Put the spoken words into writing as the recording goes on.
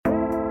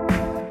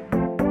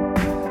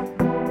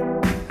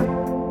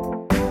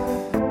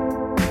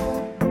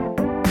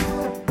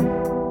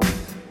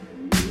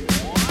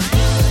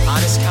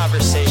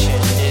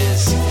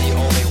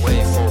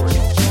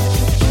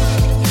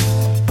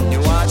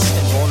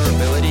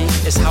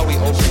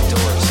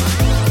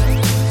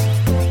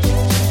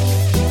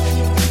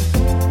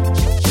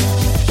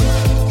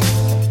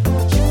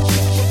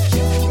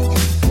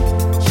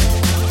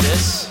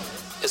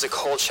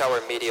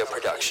Media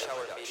Production.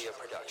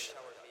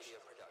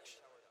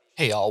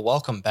 Hey, y'all,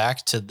 welcome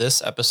back to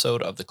this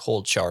episode of the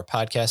Cold Shower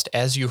Podcast.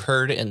 As you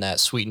heard in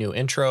that sweet new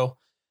intro,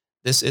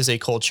 this is a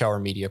Cold Shower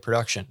Media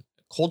production.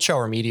 Cold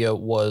Shower Media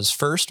was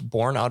first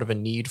born out of a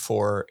need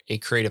for a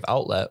creative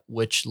outlet,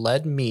 which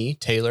led me,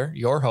 Taylor,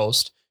 your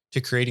host,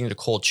 to creating the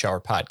Cold Shower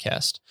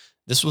Podcast.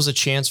 This was a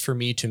chance for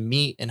me to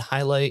meet and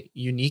highlight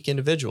unique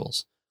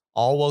individuals,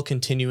 all while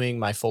continuing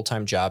my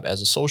full-time job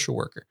as a social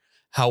worker.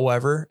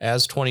 However,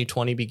 as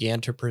 2020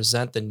 began to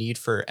present the need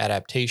for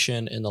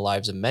adaptation in the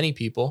lives of many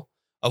people,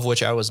 of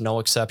which I was no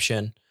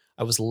exception,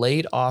 I was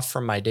laid off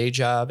from my day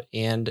job,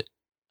 and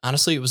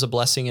honestly, it was a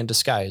blessing in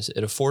disguise.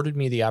 It afforded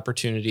me the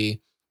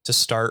opportunity to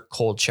start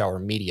Cold Shower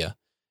Media.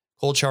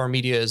 Cold Shower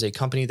Media is a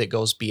company that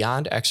goes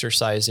beyond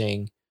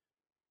exercising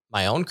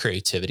my own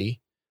creativity,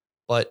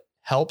 but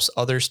helps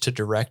others to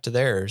direct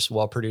theirs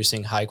while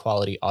producing high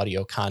quality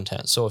audio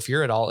content. So if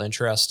you're at all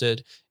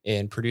interested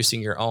in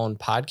producing your own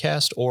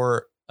podcast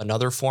or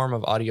another form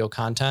of audio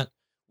content,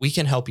 we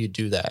can help you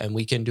do that. And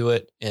we can do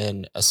it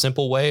in a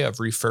simple way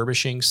of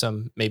refurbishing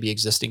some maybe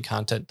existing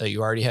content that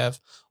you already have,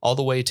 all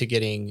the way to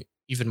getting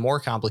even more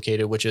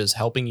complicated, which is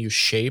helping you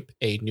shape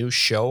a new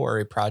show or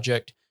a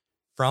project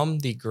from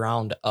the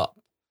ground up.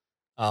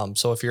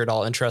 So if you're at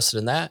all interested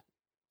in that,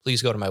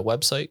 please go to my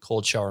website,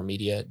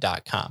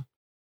 coldshowermedia.com.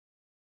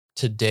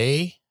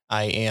 Today,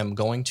 I am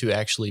going to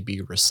actually be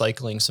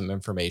recycling some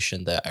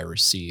information that I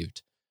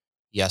received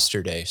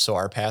yesterday. So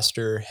our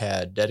pastor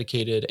had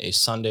dedicated a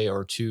Sunday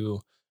or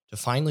two to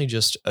finally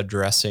just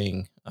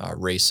addressing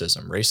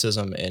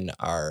racism in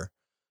our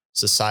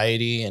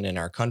society and in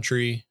our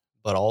country,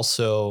 but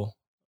also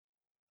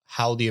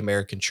how the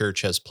American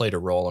church has played a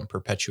role in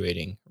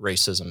perpetuating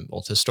racism,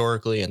 both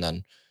historically and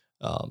then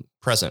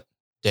present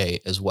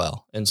day as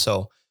well. And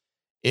so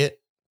it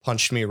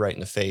punched me right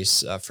in the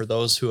face. For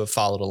those who have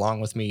followed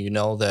along with me, you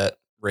know that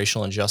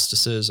racial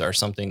injustices are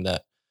something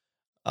that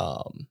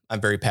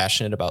I'm very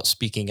passionate about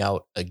speaking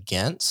out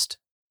against.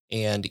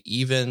 And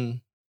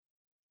even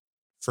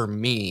for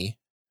me,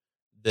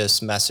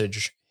 this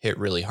message hit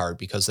really hard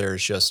because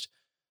there's just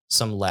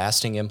some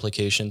lasting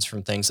implications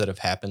from things that have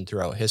happened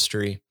throughout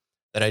history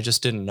that I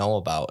just didn't know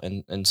about.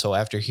 And so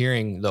after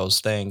hearing those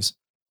things,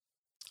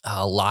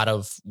 a lot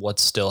of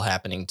what's still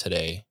happening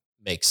today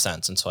makes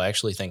sense. And so I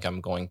actually think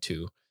I'm going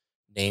to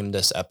name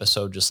this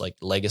episode just like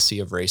Legacy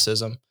of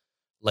Racism.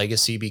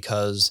 Legacy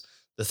because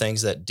the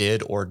things that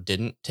did or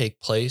didn't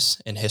take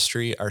place in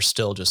history are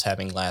still just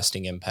having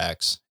lasting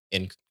impacts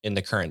in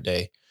the current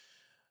day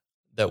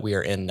that we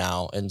are in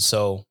now. And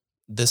so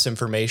this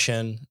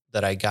information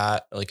that I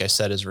got, like I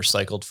said, is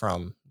recycled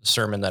from the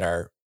sermon that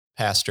our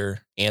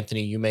pastor,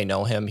 Anthony, you may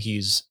know him.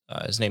 His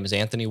name is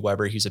Anthony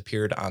Weber. He's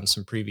appeared on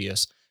some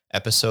previous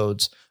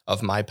episodes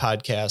of my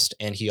podcast,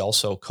 and he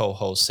also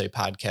co-hosts a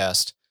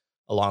podcast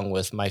along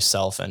with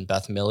myself and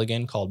Beth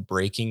Milligan called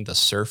Breaking the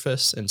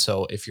Surface. And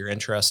so if you're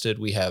interested,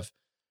 we have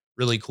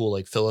really cool,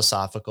 like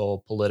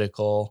philosophical,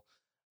 political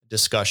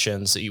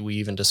discussions. We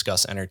even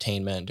discuss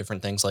entertainment,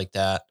 different things like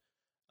that.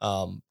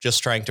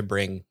 Just trying to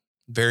bring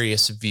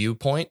various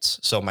viewpoints.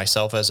 So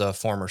myself as a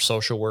former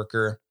social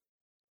worker,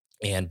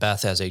 and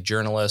Beth as a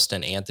journalist,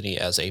 and Anthony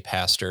as a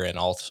pastor and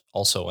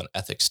also an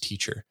ethics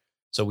teacher.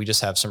 So we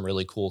just have some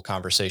really cool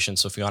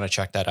conversations. So if you want to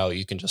check that out,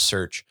 you can just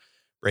search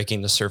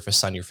Breaking the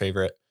Surface on your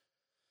favorite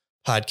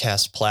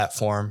podcast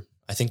platform.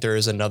 I think there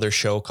is another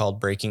show called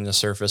Breaking the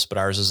Surface, but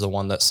ours is the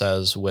one that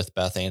says with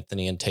Beth,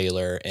 Anthony, and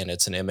Taylor. And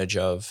it's an image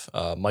of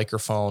a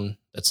microphone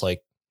that's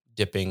like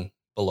dipping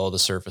below the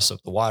surface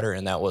of the water.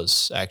 And that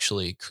was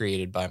actually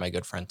created by my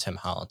good friend, Tim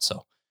Holland.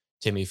 So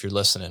Timmy, if you're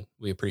listening,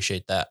 we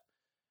appreciate that.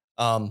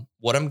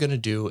 What I'm going to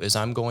do is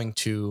I'm going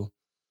to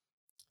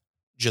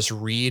just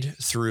read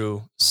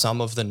through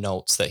some of the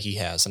notes that he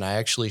has. And I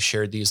actually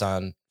shared these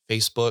on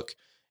Facebook,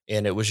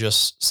 and it was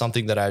just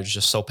something that I was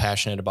just so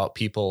passionate about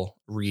people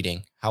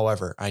reading.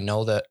 However, I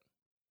know that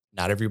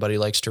not everybody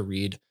likes to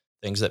read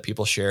things that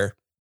people share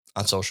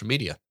on social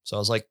media. So I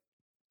was like,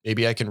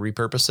 maybe I can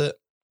repurpose it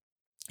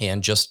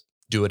and just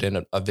do it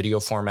in a video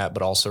format,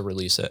 but also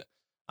release it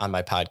on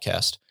my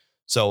podcast.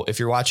 So if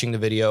you're watching the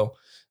video,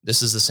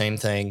 this is the same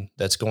thing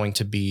that's going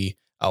to be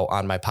out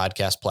on my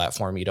podcast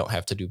platform. You don't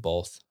have to do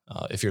both.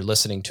 If you're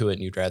listening to it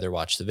and you'd rather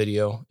watch the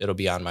video, it'll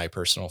be on my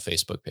personal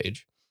Facebook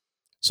page.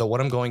 So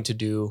what I'm going to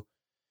do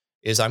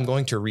is I'm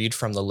going to read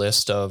from the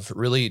list of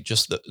really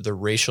just the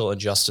racial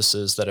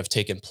injustices that have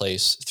taken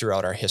place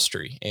throughout our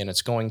history. And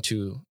it's going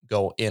to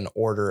go in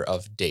order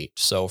of date.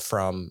 So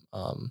from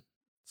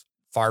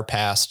far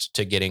past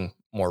to getting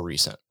more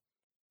recent.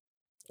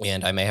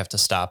 And I may have to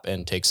stop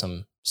and take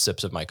some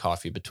sips of my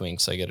coffee between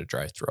because I get a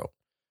dry throat.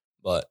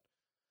 But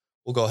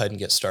we'll go ahead and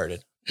get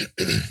started.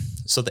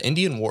 So the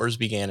Indian Wars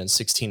began in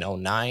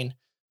 1609.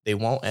 They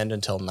won't end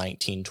until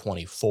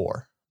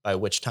 1924, by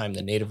which time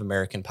the Native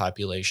American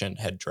population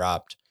had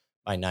dropped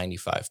by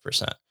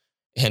 95%.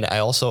 And I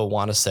also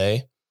want to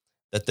say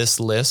that this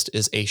list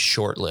is a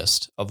short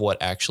list of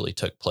what actually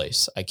took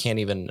place. I can't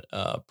even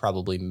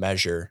probably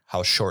measure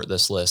how short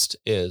this list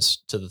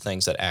is to the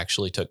things that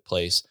actually took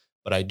place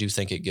but I do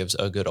think it gives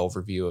a good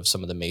overview of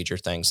some of the major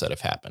things that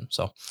have happened.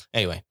 So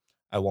anyway,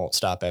 I won't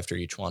stop after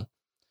each one.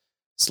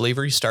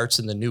 Slavery starts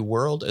in the New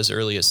World as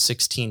early as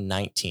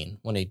 1619,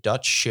 when a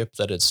Dutch ship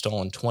that had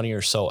stolen 20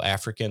 or so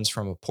Africans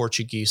from a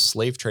Portuguese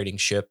slave trading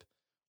ship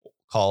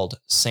called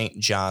St.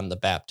 John the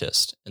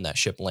Baptist, and that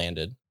ship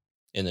landed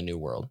in the New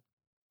World.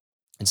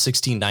 In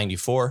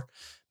 1694,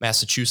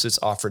 Massachusetts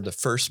offered the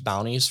first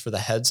bounties for the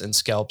heads and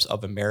scalps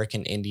of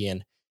American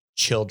Indian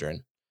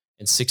children.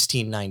 In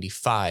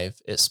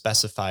 1695, it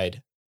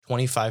specified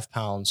 25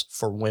 pounds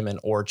for women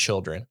or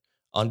children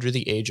under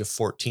the age of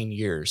 14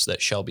 years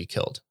that shall be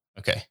killed.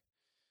 Okay.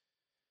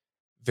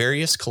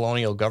 Various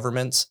colonial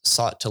governments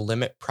sought to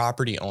limit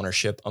property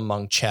ownership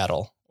among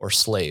chattel or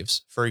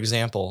slaves. For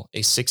example, a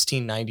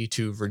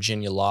 1692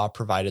 Virginia law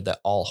provided that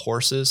all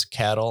horses,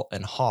 cattle,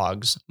 and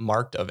hogs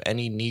marked of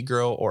any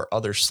Negro or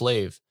other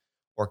slave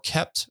or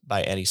kept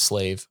by any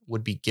slave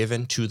would be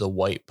given to the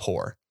white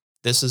poor.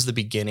 This is the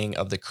beginning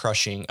of the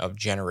crushing of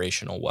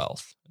generational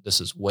wealth.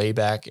 This is way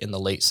back in the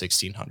late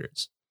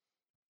 1600s.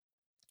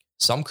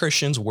 Some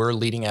Christians were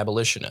leading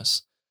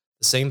abolitionists.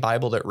 The same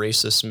Bible that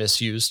racists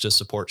misused to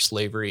support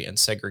slavery and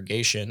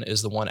segregation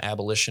is the one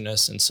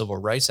abolitionists and civil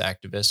rights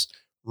activists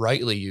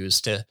rightly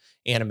used to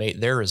animate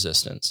their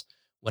resistance.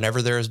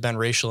 Whenever there has been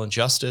racial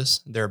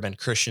injustice, there have been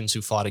Christians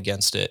who fought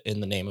against it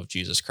in the name of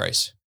Jesus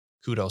Christ.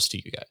 Kudos to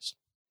you guys.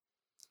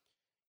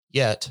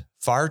 Yet,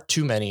 far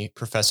too many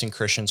professing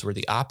Christians were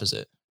the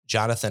opposite.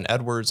 Jonathan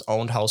Edwards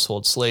owned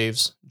household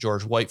slaves.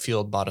 George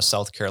Whitefield bought a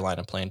South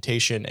Carolina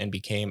plantation and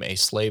became a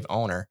slave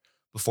owner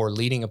before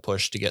leading a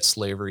push to get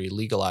slavery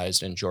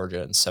legalized in Georgia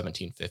in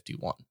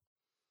 1751.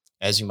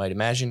 As you might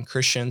imagine,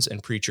 Christians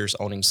and preachers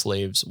owning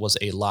slaves was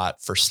a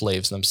lot for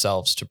slaves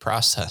themselves to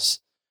process.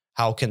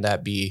 How can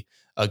that be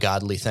a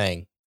godly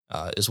thing,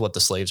 is what the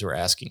slaves were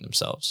asking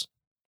themselves.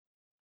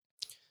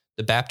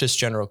 The Baptist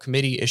General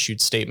Committee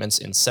issued statements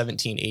in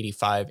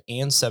 1785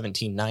 and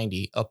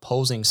 1790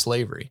 opposing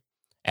slavery.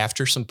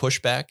 After some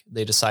pushback,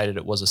 they decided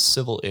it was a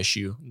civil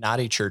issue, not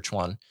a church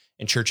one,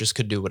 and churches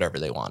could do whatever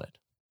they wanted.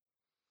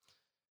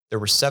 There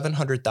were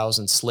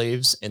 700,000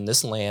 slaves in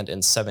this land in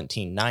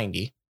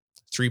 1790,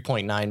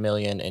 3.9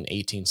 million in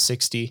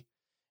 1860,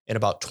 and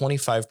about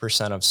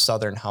 25% of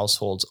Southern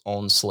households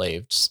owned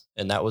slaves,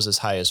 and that was as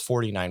high as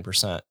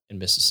 49% in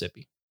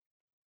Mississippi.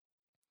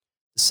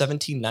 The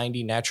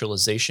 1790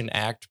 Naturalization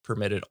Act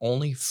permitted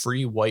only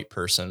free white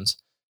persons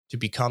to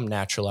become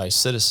naturalized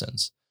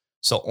citizens,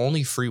 so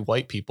only free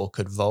white people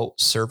could vote,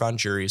 serve on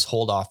juries,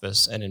 hold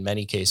office, and in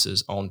many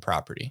cases own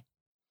property.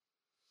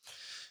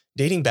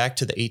 Dating back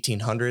to the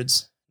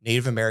 1800s,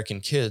 Native American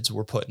kids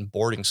were put in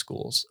boarding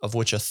schools, of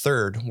which a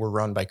third were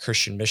run by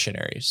Christian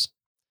missionaries.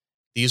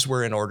 These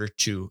were in order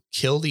to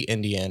kill the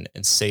Indian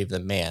and save the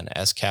man,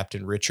 as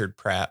Captain Richard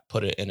Pratt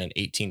put it in an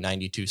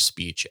 1892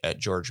 speech at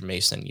George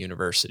Mason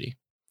University.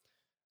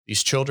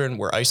 These children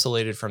were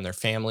isolated from their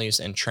families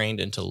and trained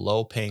into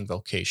low-paying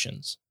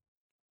vocations.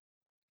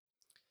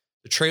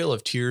 The Trail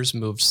of Tears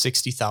moved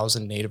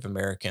 60,000 Native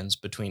Americans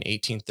between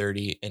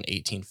 1830 and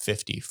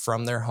 1850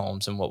 from their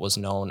homes in what was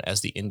known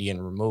as the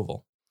Indian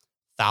Removal.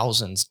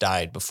 Thousands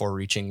died before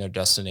reaching their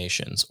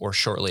destinations or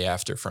shortly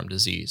after from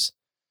disease.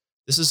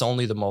 This is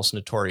only the most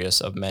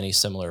notorious of many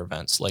similar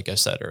events, like I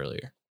said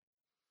earlier.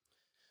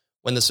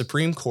 When the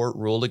Supreme Court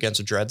ruled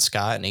against Dred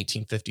Scott in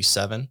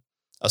 1857,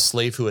 a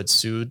slave who had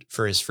sued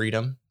for his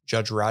freedom,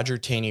 Judge Roger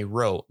Taney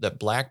wrote that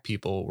black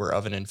people were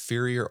of an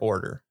inferior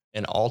order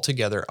and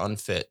altogether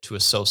unfit to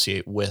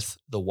associate with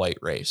the white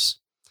race.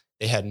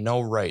 They had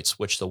no rights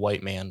which the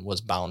white man was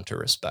bound to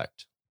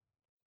respect.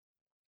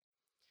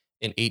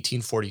 In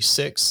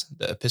 1846,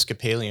 the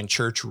Episcopalian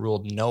Church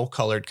ruled no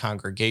colored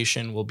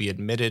congregation will be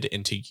admitted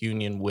into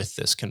union with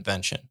this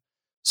convention,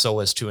 so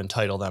as to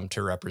entitle them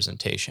to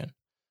representation.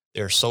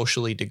 They are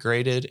socially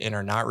degraded and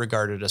are not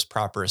regarded as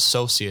proper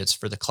associates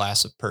for the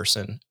class of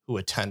person who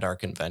attend our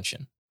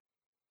convention.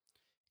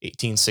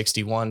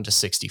 1861 to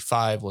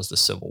 65 was the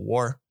Civil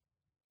War.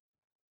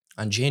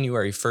 On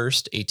January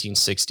 1st,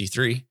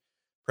 1863,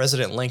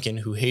 President Lincoln,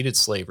 who hated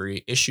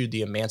slavery, issued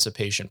the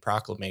Emancipation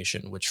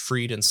Proclamation, which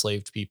freed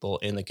enslaved people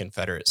in the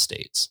Confederate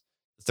States.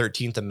 The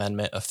 13th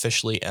Amendment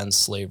officially ends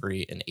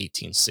slavery in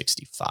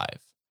 1865.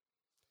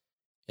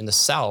 In the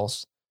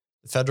South,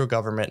 the federal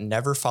government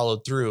never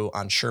followed through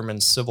on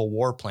Sherman's Civil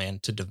War plan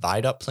to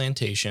divide up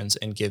plantations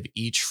and give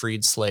each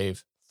freed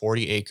slave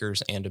 40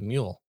 acres and a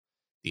mule.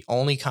 The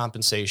only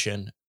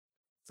compensation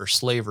for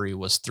slavery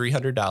was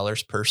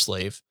 $300 per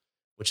slave,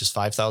 which is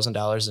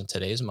 $5,000 in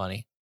today's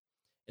money.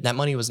 And that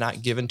money was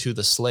not given to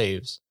the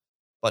slaves,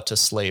 but to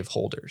slave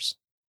holders.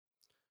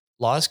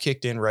 Laws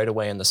kicked in right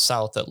away in the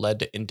South that led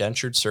to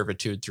indentured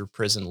servitude through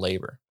prison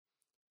labor.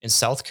 In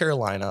South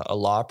Carolina, a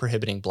law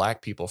prohibiting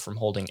black people from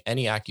holding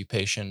any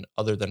occupation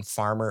other than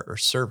farmer or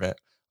servant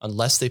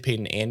unless they paid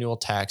an annual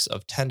tax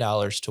of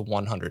 $10 to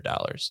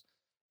 $100.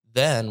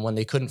 Then, when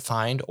they couldn't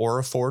find or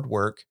afford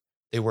work,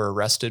 they were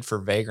arrested for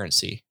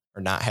vagrancy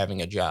or not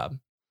having a job.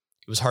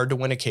 It was hard to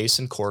win a case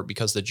in court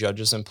because the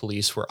judges and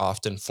police were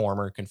often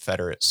former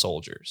Confederate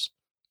soldiers.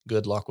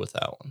 Good luck with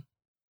that one.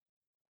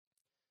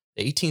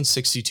 The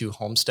 1862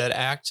 Homestead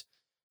Act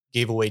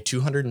gave away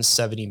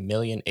 270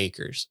 million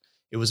acres.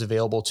 It was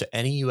available to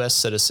any U.S.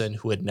 citizen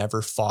who had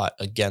never fought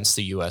against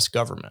the U.S.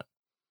 government.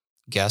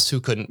 Guess who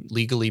couldn't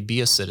legally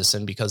be a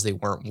citizen because they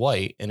weren't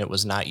white, and it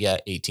was not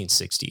yet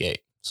 1868.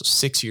 So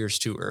 6 years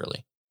too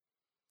early.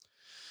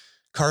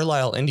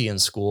 Carlisle Indian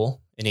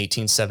School in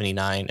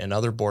 1879 and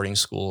other boarding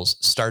schools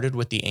started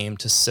with the aim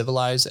to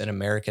civilize and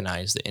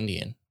Americanize the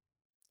Indian.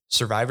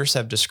 Survivors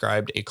have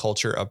described a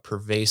culture of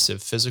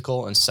pervasive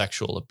physical and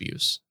sexual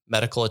abuse.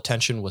 Medical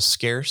attention was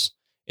scarce.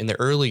 In the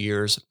early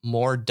years,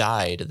 more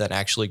died than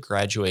actually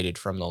graduated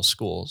from those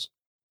schools.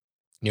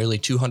 Nearly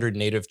 200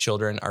 Native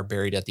children are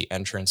buried at the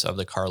entrance of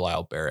the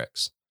Carlisle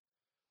Barracks.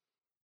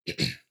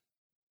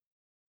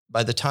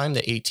 By the time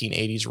the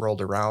 1880s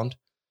rolled around,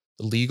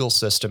 the legal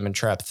system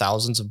entrapped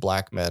thousands of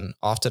black men,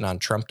 often on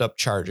trumped-up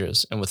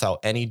charges and without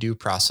any due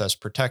process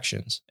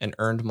protections, and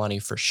earned money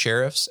for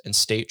sheriffs and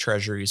state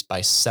treasuries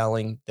by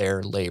selling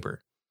their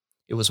labor.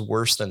 It was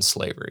worse than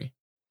slavery.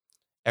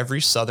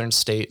 Every southern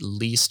state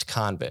leased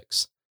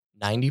convicts.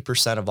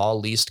 90% of all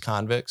leased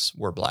convicts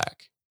were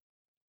black.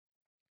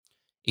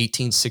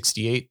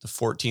 1868, the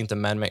 14th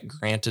Amendment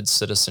granted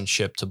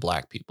citizenship to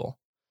black people.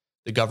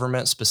 The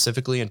government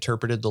specifically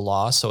interpreted the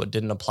law so it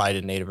didn't apply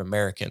to Native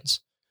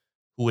Americans,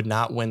 who would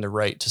not win the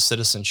right to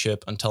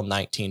citizenship until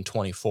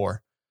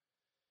 1924.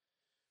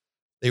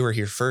 They were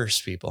here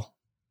first, people.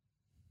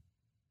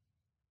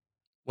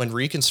 When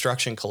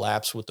Reconstruction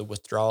collapsed with the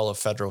withdrawal of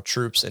federal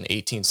troops in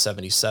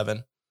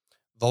 1877,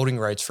 voting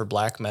rights for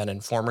black men in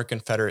former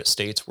Confederate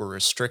states were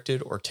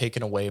restricted or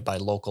taken away by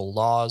local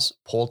laws,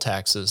 poll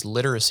taxes,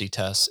 literacy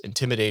tests,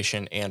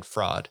 intimidation, and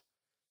fraud.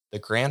 The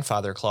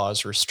Grandfather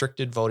Clause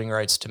restricted voting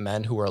rights to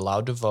men who were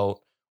allowed to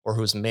vote or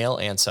whose male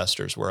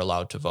ancestors were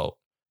allowed to vote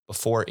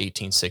before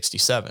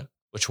 1867,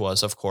 which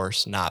was, of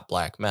course, not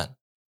black men.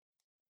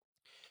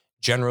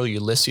 General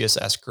Ulysses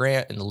S.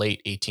 Grant in the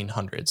late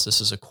 1800s, this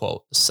is a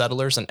quote,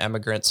 "Settlers and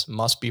emigrants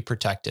must be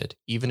protected,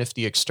 even if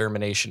the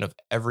extermination of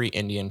every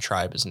Indian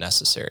tribe is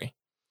necessary."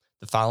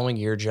 The following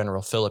year,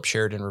 General Philip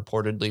Sheridan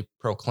reportedly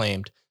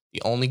proclaimed,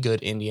 "The only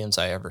good Indians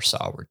I ever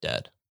saw were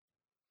dead."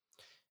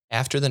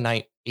 After the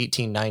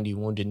 1890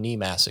 Wounded Knee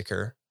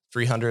Massacre,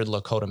 300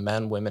 Lakota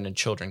men, women, and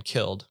children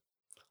killed,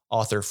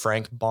 author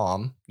Frank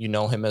Baum, you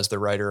know him as the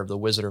writer of The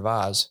Wizard of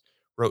Oz,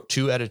 wrote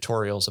 2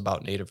 editorials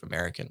about Native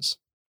Americans.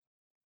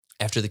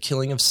 After the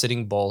killing of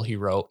Sitting Bull, he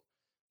wrote,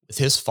 "With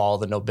his fall,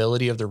 the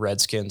nobility of the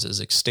Redskins is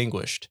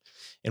extinguished,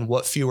 and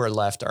what few are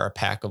left are a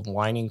pack of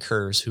whining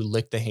curs who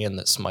lick the hand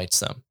that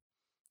smites them.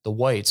 The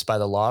whites, by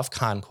the law of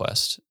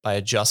conquest, by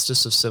a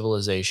justice of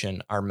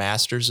civilization, are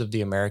masters of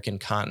the American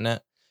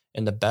continent,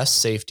 and the best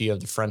safety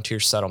of the frontier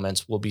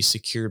settlements will be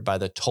secured by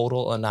the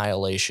total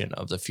annihilation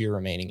of the few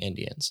remaining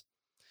Indians.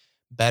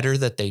 Better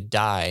that they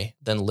die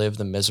than live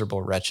the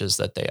miserable wretches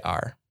that they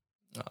are."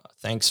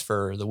 Thanks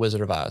for The Wizard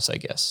of Oz, I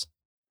guess.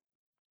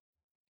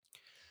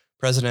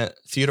 President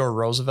Theodore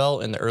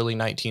Roosevelt in the early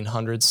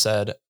 1900s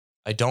said,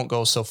 "I don't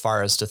go so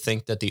far as to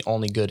think that the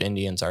only good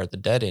Indians are the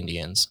dead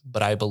Indians,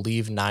 but I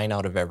believe 9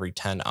 out of every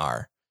 10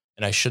 are,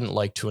 and I shouldn't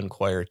like to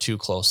inquire too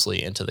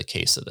closely into the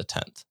case of the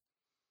 10th.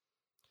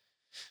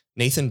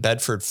 Nathan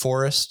Bedford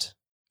Forrest,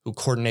 who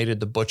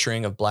coordinated the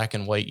butchering of black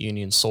and white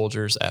Union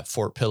soldiers at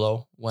Fort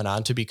Pillow, went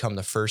on to become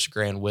the first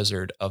Grand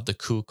Wizard of the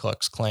Ku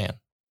Klux Klan.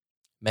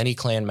 Many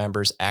Klan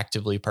members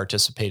actively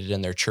participated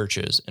in their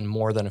churches, and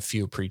more than a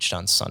few preached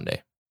on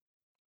Sunday.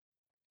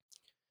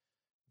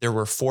 There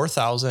were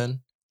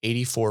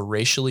 4,084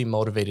 racially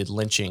motivated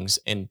lynchings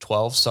in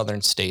 12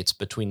 southern states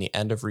between the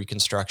end of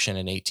Reconstruction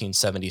in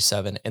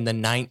 1877 and the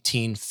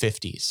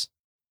 1950s.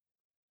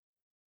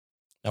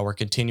 Now we're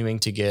continuing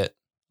to get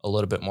a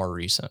little bit more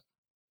recent.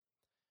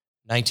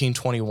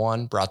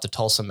 1921 brought the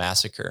Tulsa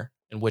Massacre,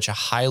 in which a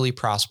highly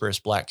prosperous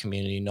black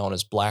community known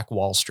as Black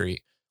Wall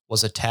Street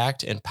was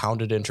attacked and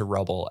pounded into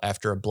rubble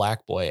after a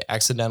black boy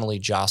accidentally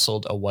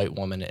jostled a white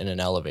woman in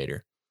an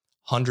elevator.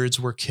 Hundreds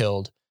were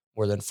killed.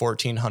 More than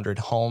 1,400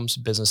 homes,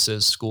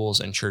 businesses, schools,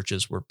 and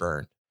churches were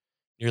burned.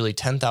 Nearly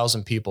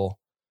 10,000 people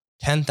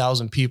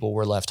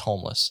were left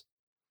homeless.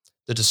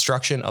 The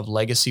destruction of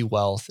legacy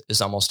wealth is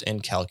almost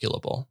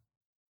incalculable.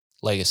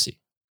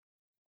 Legacy.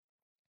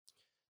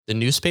 The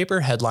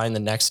newspaper headline the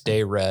next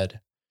day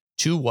read,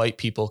 "2 white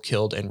people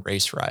killed in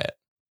race riot."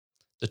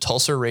 The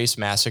Tulsa Race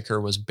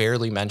Massacre was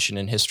barely mentioned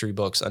in history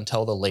books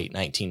until the late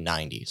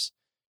 1990s.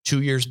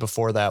 2 years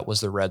before that was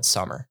the Red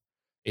Summer,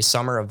 a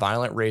summer of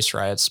violent race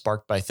riots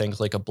sparked by things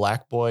like a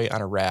black boy on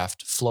a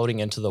raft floating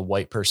into the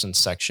white person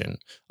section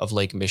of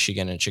Lake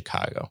Michigan in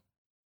Chicago.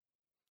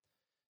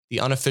 The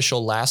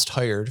unofficial last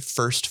hired,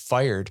 first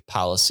fired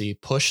policy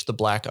pushed the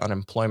black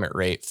unemployment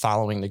rate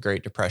following the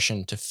Great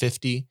Depression to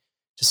 50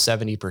 to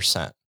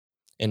 70%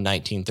 in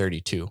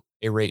 1932,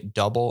 a rate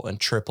double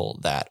and triple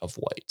that of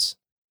whites.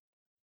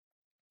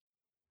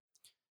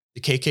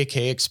 The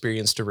KKK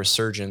experienced a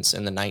resurgence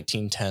in the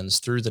 1910s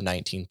through the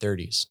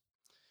 1930s.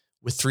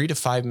 With 3 to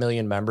 5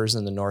 million members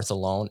in the North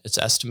alone, it's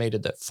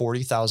estimated that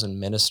 40,000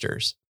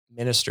 ministers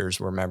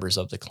were members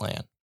of the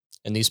Klan.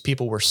 And these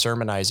people were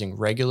sermonizing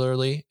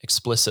regularly,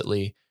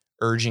 explicitly,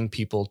 urging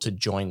people to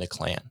join the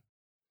Klan.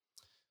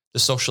 The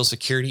Social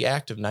Security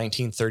Act of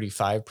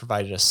 1935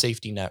 provided a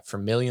safety net for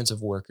millions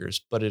of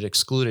workers, but it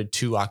excluded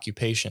two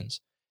occupations: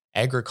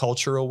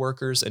 agricultural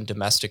workers and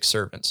domestic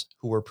servants,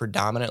 who were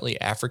predominantly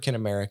African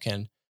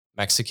American,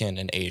 Mexican,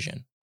 and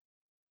Asian.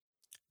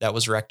 That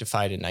was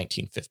rectified in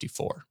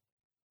 1954.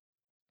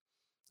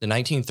 The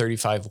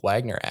 1935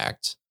 Wagner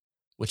Act,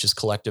 which is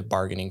collective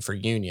bargaining for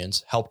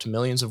unions, helped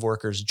millions of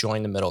workers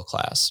join the middle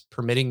class,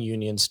 permitting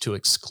unions to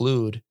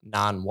exclude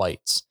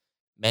non-whites.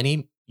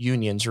 Many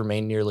unions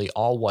remained nearly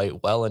all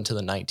white well into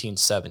the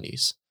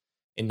 1970s.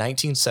 In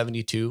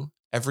 1972,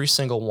 every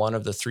single one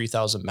of the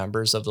 3,000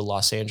 members of the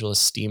Los Angeles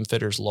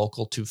Steamfitters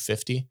Local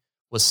 250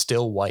 was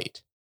still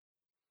white.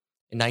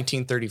 In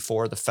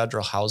 1934, the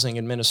Federal Housing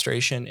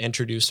Administration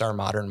introduced our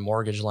modern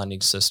mortgage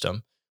lending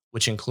system,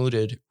 which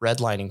included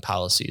redlining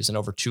policies in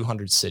over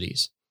 200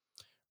 cities.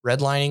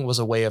 Redlining was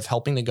a way of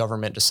helping the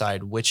government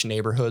decide which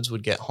neighborhoods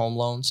would get home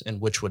loans and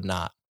which would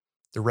not.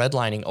 The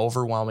redlining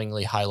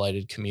overwhelmingly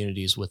highlighted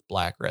communities with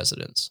Black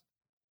residents.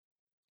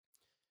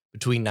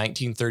 Between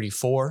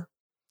 1934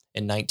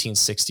 and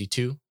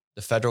 1962,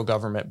 the federal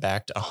government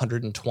backed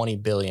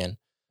 $120 billion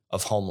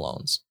of home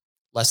loans.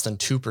 Less than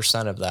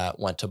 2% of that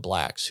went to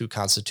Blacks, who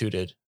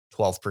constituted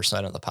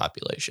 12% of the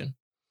population.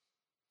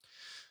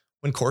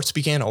 When courts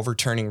began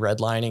overturning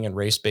redlining and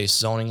race-based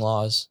zoning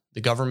laws,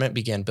 the government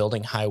began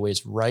building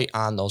highways right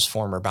on those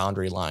former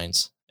boundary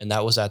lines, and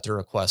that was at the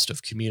request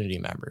of community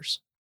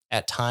members.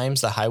 At times,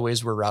 the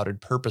highways were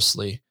routed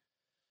purposely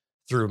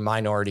through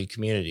minority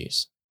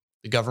communities.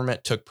 The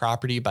government took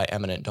property by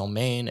eminent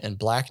domain, and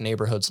Black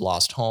neighborhoods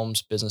lost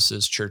homes,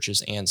 businesses,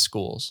 churches, and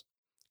schools.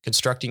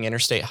 Constructing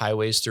interstate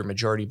highways through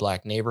majority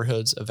Black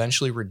neighborhoods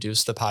eventually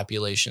reduced the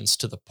populations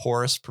to the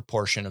poorest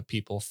proportion of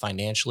people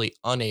financially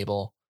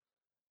unable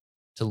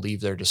to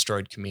leave their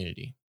destroyed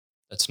community.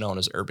 That's known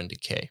as urban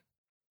decay.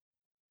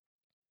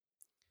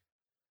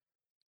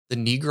 The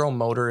Negro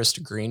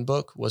Motorist Green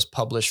Book was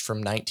published from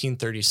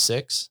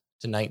 1936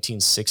 to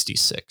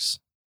 1966.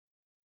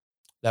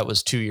 That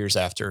was 2 years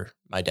after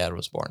my dad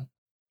was born.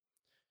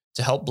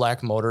 To help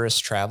Black motorists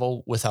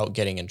travel without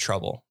getting in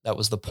trouble. That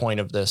was the point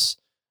of this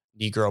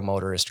Negro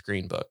Motorist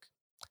Green Book.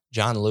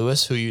 John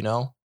Lewis, who you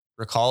know,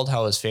 recalled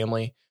how his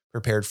family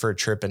prepared for a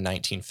trip in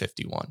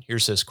 1951.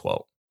 Here's his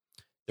quote: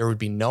 "There would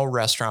be no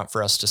restaurant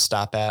for us to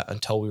stop at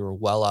until we were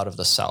well out of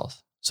the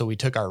South. So we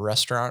took our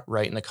restaurant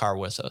right in the car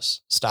with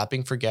us.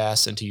 Stopping for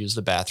gas and to use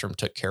the bathroom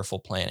took careful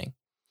planning.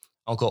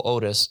 Uncle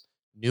Otis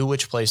knew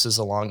which places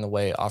along the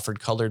way offered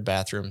colored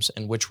bathrooms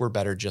and which were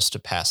better just to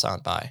pass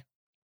on by.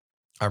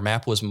 Our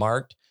map was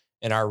marked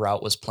and our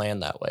route was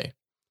planned that way,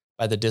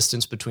 by the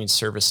distance between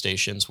service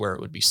stations where it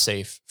would be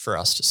safe for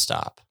us to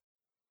stop.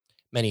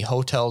 Many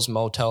hotels,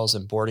 motels,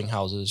 and boarding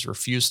houses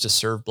refused to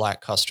serve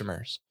Black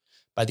customers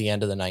by the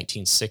end of the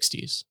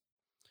 1960s.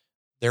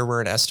 There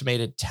were an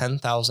estimated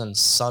 10,000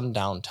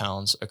 sundown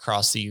towns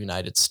across the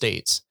United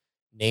States,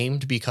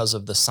 named because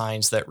of the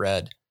signs that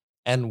read,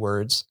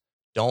 N-words,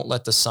 don't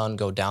let the sun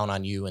go down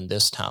on you in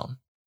this town.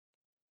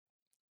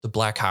 The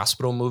Black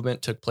hospital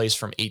movement took place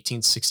from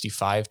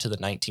 1865 to the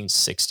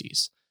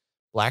 1960s.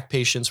 Black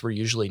patients were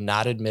usually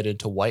not admitted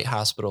to white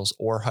hospitals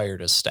or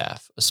hired as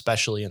staff,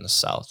 especially in the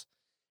South,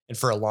 and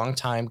for a long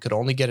time could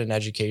only get an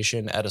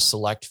education at a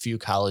select few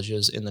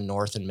colleges in the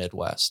North and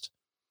Midwest.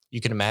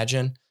 You can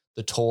imagine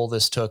the toll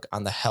this took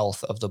on the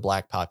health of the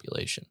Black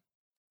population.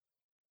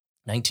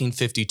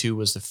 1952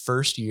 was the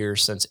first year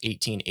since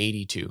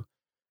 1882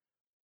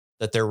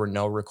 that there were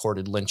no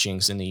recorded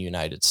lynchings in the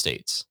United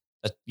States.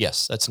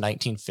 Yes, that's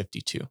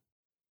 1952.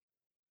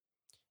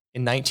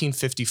 In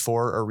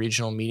 1954, a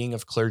regional meeting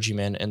of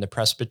clergymen in the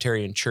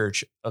Presbyterian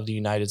Church of the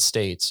United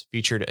States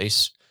featured a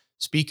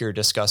speaker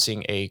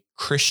discussing a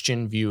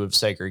Christian view of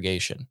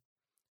segregation.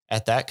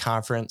 At that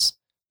conference,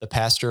 the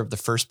pastor of the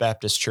First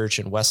Baptist Church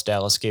in West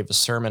Dallas gave a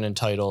sermon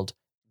entitled,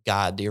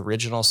 God, the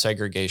Original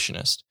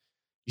Segregationist.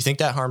 You think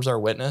that harms our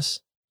witness?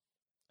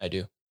 I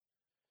do.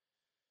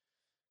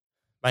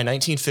 By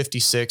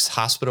 1956,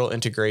 hospital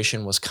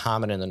integration was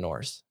common in the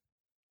North.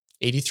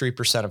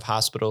 83% of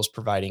hospitals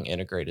providing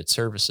integrated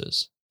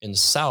services. In the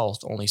South,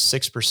 only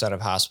 6%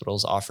 of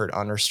hospitals offered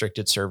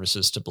unrestricted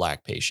services to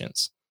Black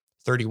patients.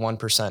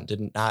 31%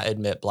 did not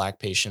admit Black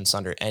patients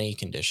under any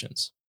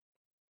conditions.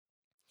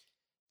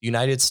 The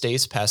United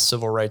States passed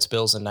civil rights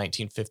bills in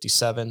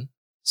 1957,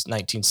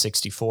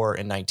 1964,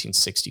 and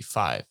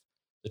 1965.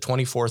 The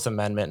 24th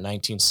Amendment in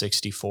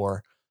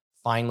 1964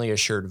 finally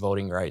assured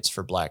voting rights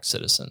for Black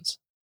citizens.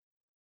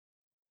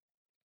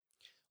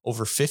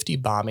 Over 50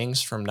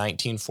 bombings from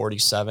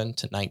 1947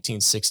 to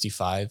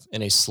 1965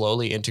 in a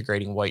slowly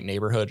integrating white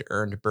neighborhood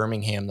earned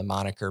Birmingham the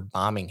moniker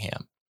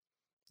Bombingham.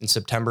 In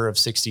September of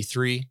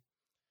 '63,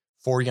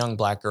 4 young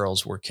Black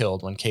girls were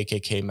killed when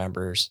KKK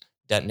members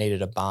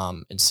detonated a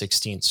bomb in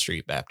 16th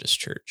Street Baptist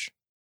Church.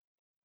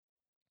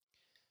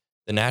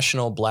 The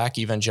National Black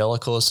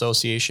Evangelical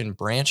Association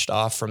branched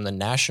off from the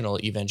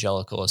National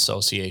Evangelical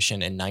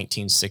Association in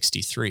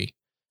 1963.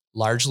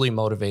 largely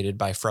motivated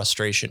by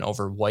frustration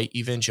over white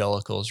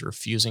evangelicals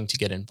refusing to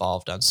get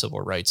involved on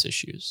civil rights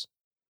issues.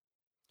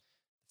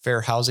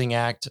 Fair Housing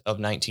Act of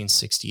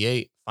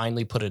 1968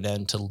 finally put an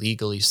end to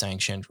legally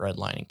sanctioned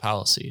redlining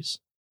policies.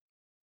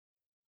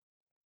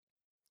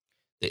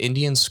 The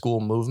Indian school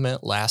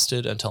movement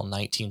lasted until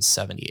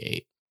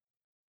 1978.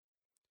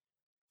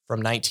 From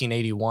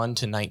 1981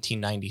 to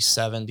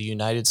 1997, the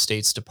United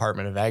States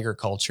Department of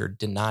Agriculture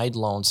denied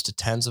loans to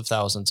tens of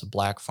thousands of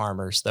black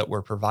farmers that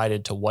were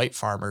provided to white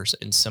farmers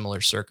in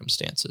similar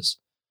circumstances.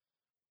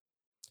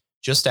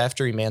 Just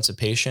after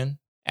emancipation,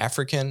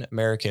 African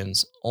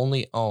Americans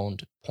only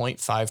owned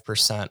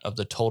 0.5% of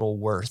the total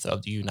worth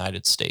of the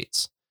United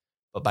States.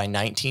 But by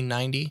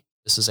 1990,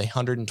 this is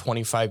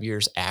 125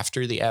 years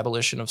after the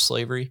abolition of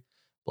slavery,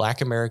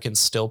 Black Americans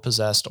still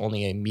possessed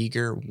only a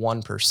meager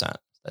 1%.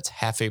 That's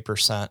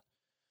 0.5%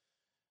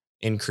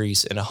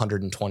 increase in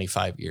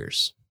 125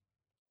 years.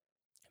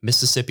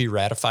 Mississippi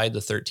ratified the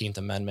 13th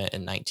Amendment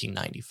in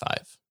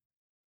 1995.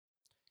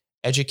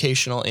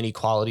 Educational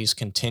inequalities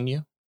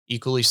continue.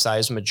 Equally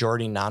sized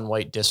majority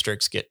non-white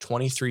districts get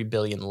 $23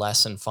 billion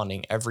less in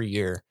funding every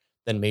year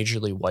than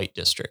majorly white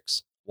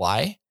districts.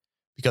 Why?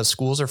 Because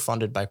schools are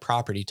funded by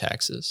property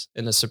taxes,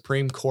 and the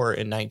Supreme Court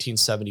in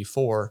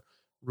 1974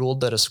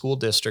 ruled that a school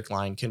district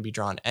line can be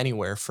drawn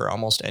anywhere for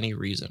almost any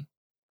reason.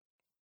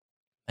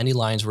 Many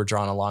lines were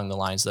drawn along the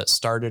lines that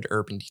started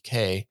urban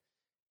decay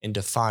and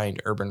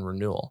defined urban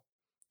renewal.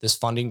 This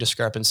funding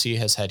discrepancy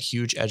has had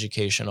huge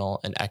educational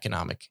and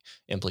economic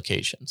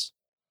implications.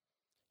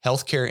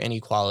 Healthcare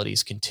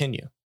inequalities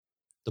continue.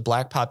 The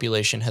Black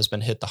population has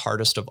been hit the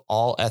hardest of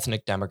all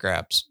ethnic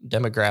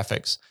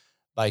demographics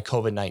by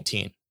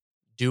COVID-19,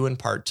 due in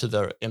part to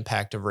the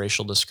impact of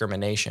racial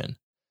discrimination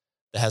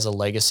that has a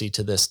legacy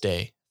to this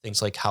day.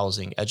 Things like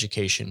housing,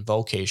 education,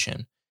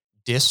 vocation,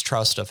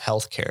 distrust of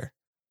healthcare,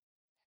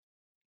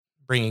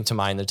 bringing to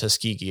mind the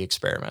Tuskegee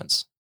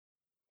experiments.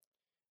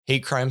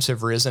 Hate crimes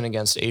have risen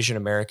against Asian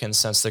Americans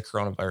since the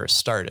coronavirus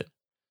started.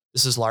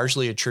 This is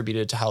largely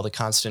attributed to how the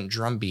constant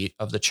drumbeat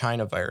of the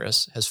China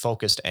virus has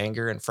focused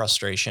anger and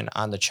frustration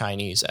on the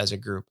Chinese as a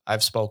group.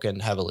 I've spoken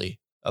heavily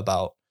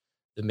about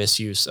the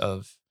misuse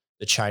of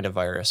the China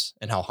virus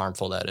and how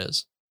harmful that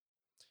is.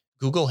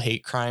 Google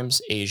hate crimes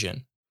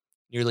Asian.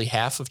 Nearly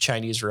half of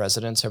Chinese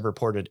residents have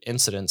reported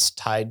incidents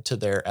tied to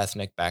their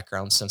ethnic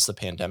background since the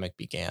pandemic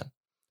began.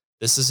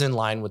 This is in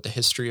line with the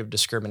history of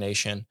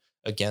discrimination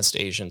against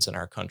Asians in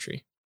our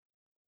country.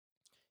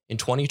 In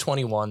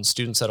 2021,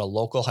 students at a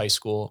local high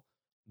school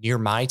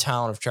in my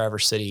town of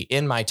Traverse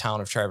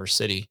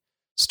City,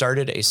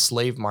 started a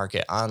slave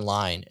market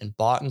online and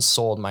bought and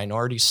sold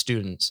minority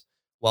students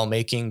while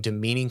making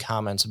demeaning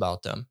comments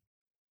about them.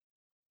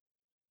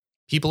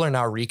 People are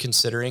now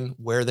reconsidering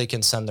where they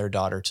can send their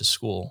daughter to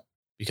school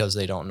because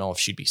they don't know if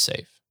she'd be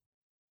safe.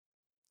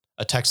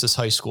 A Texas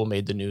high school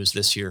made the news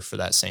this year for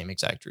that same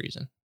exact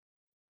reason.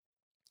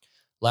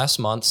 Last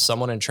month,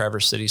 someone in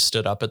Traverse City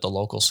stood up at the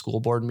local school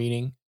board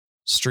meeting,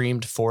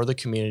 streamed for the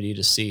community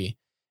to see,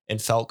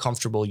 and felt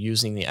comfortable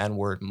using the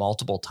N-word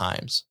multiple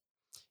times.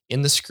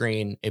 In the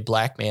screen, a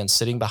black man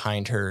sitting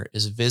behind her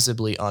is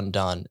visibly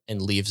undone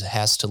and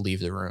has to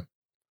leave the room.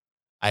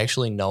 I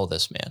actually know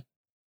this man.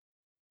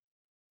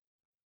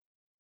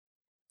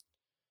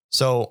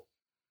 So,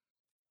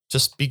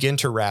 just begin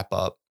to wrap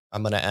up.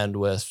 I'm going to end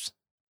with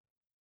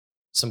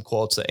some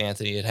quotes that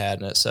Anthony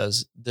had, and it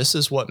says, "This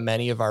is what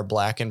many of our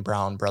black and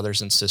brown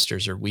brothers and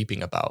sisters are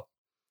weeping about.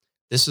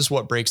 This is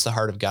what breaks the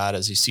heart of God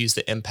as he sees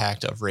the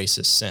impact of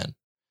racist sin.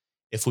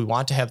 If we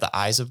want to have the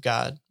eyes of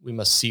God, we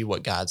must see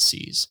what God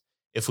sees.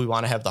 If we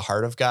want to have the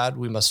heart of God,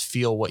 we must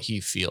feel what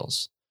he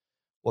feels.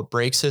 What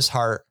breaks his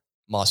heart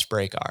must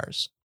break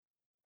ours."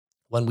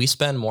 When we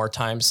spend more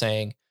time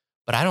saying,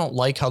 "But I don't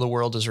like how the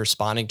world is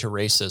responding to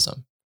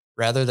racism,"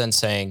 rather than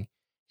saying,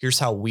 "Here's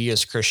how we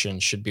as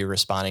Christians should be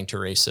responding to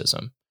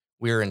racism,"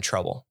 we're in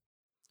trouble.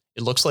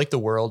 It looks like the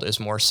world is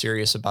more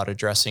serious about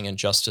addressing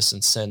injustice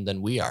and sin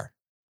than we are.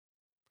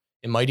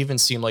 It might even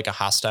seem like a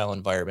hostile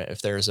environment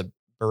if there is a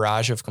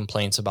barrage of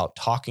complaints about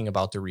talking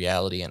about the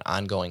reality and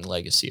ongoing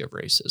legacy of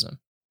racism.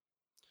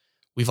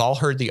 We've all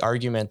heard the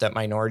argument that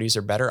minorities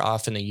are better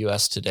off in the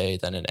US today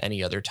than at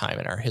any other time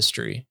in our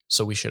history,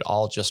 so we should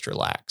all just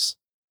relax.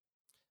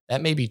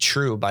 That may be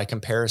true by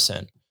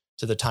comparison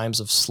to the times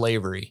of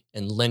slavery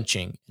and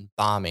lynching and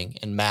bombing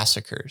and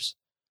massacres,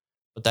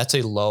 but that's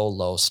a low,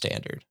 low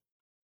standard.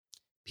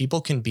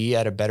 People can be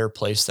at a better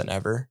place than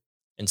ever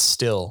and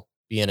still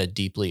be in a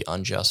deeply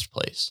unjust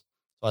place.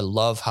 So I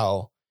love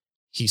how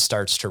he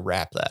starts to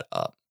wrap that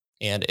up.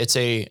 And it's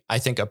I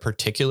think a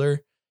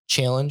particular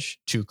challenge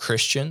to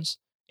Christians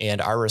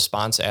and our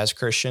response as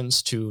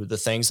Christians to the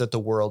things that the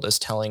world is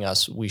telling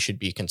us we should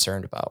be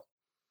concerned about.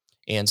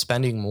 And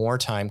spending more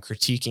time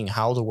critiquing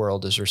how the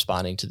world is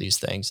responding to these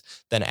things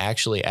than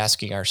actually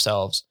asking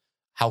ourselves,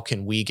 how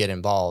can we get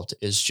involved,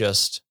 is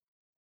just,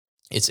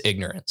 it's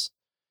ignorance.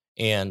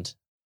 And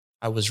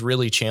I was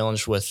really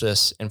challenged with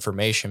this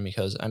information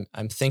because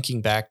I'm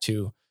thinking back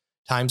to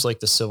times like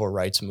the civil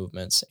rights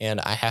movements, and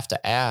I have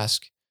to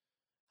ask,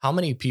 how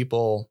many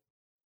people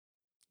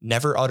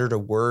never uttered a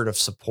word of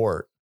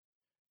support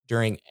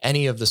during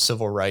any of the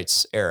civil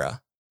rights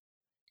era,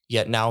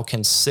 yet now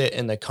can sit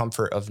in the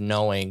comfort of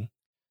knowing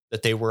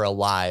that they were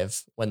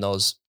alive when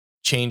those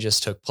changes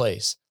took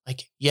place.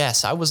 Like,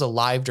 yes, I was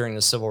alive during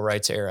the civil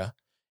rights era,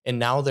 and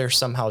now they're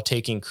somehow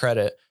taking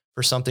credit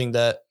for something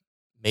that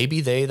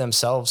maybe they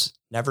themselves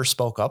never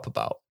spoke up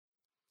about.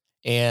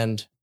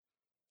 And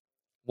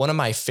one of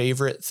my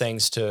favorite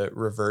things to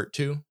revert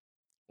to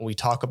when we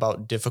talk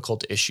about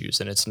difficult issues,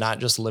 and it's not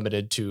just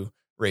limited to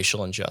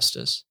racial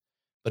injustice,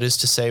 but is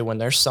to say when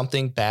there's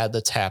something bad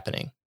that's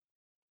happening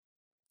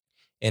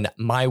and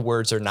my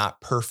words are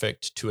not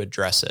perfect to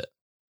address it,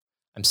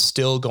 I'm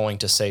still going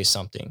to say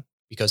something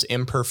because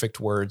imperfect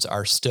words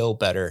are still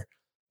better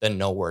than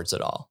no words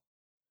at all.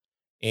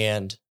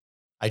 And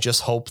I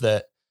just hope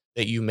that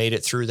you made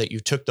it through, that you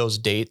took those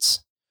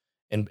dates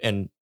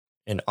and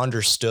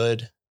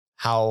understood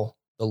how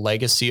the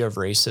legacy of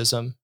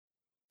racism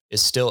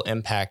is still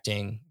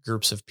impacting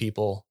groups of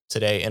people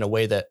today in a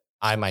way that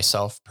I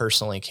myself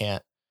personally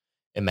can't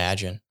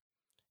imagine.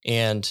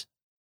 And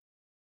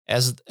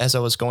as I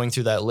was going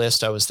through that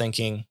list, I was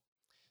thinking,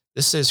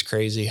 this is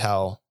crazy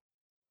how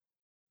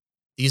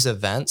these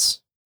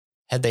events,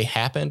 had they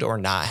happened or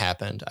not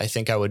happened, I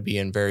think I would be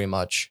in very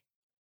much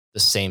the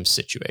same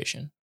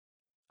situation.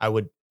 I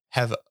would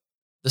have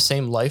the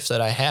same life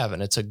that I have,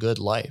 and it's a good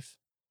life.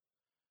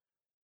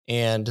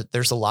 And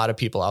there's a lot of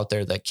people out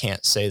there that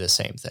can't say the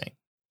same thing.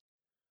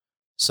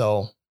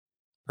 So,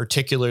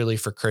 particularly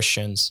for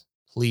Christians,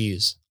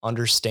 please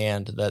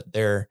understand that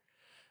there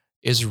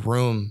is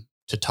room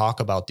to talk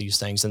about these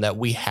things and that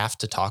we have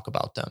to talk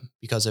about them.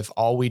 Because if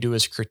all we do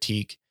is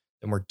critique,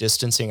 then we're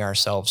distancing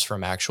ourselves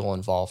from actual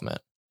involvement,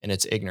 and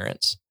it's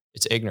ignorance.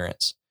 It's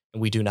ignorance.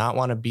 And we do not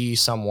want to be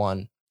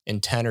someone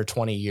in 10 or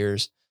 20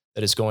 years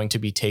that is going to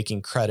be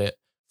taking credit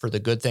for the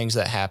good things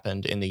that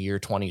happened in the year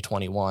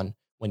 2021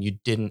 when you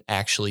didn't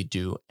actually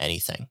do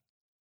anything.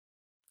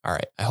 All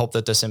right. I hope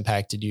that this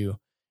impacted you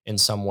in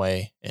some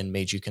way and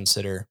made you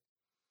consider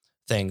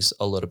things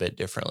a little bit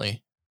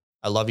differently.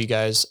 I love you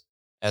guys.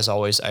 As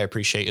always, I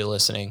appreciate you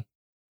listening.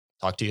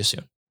 Talk to you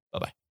soon.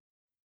 Bye-bye.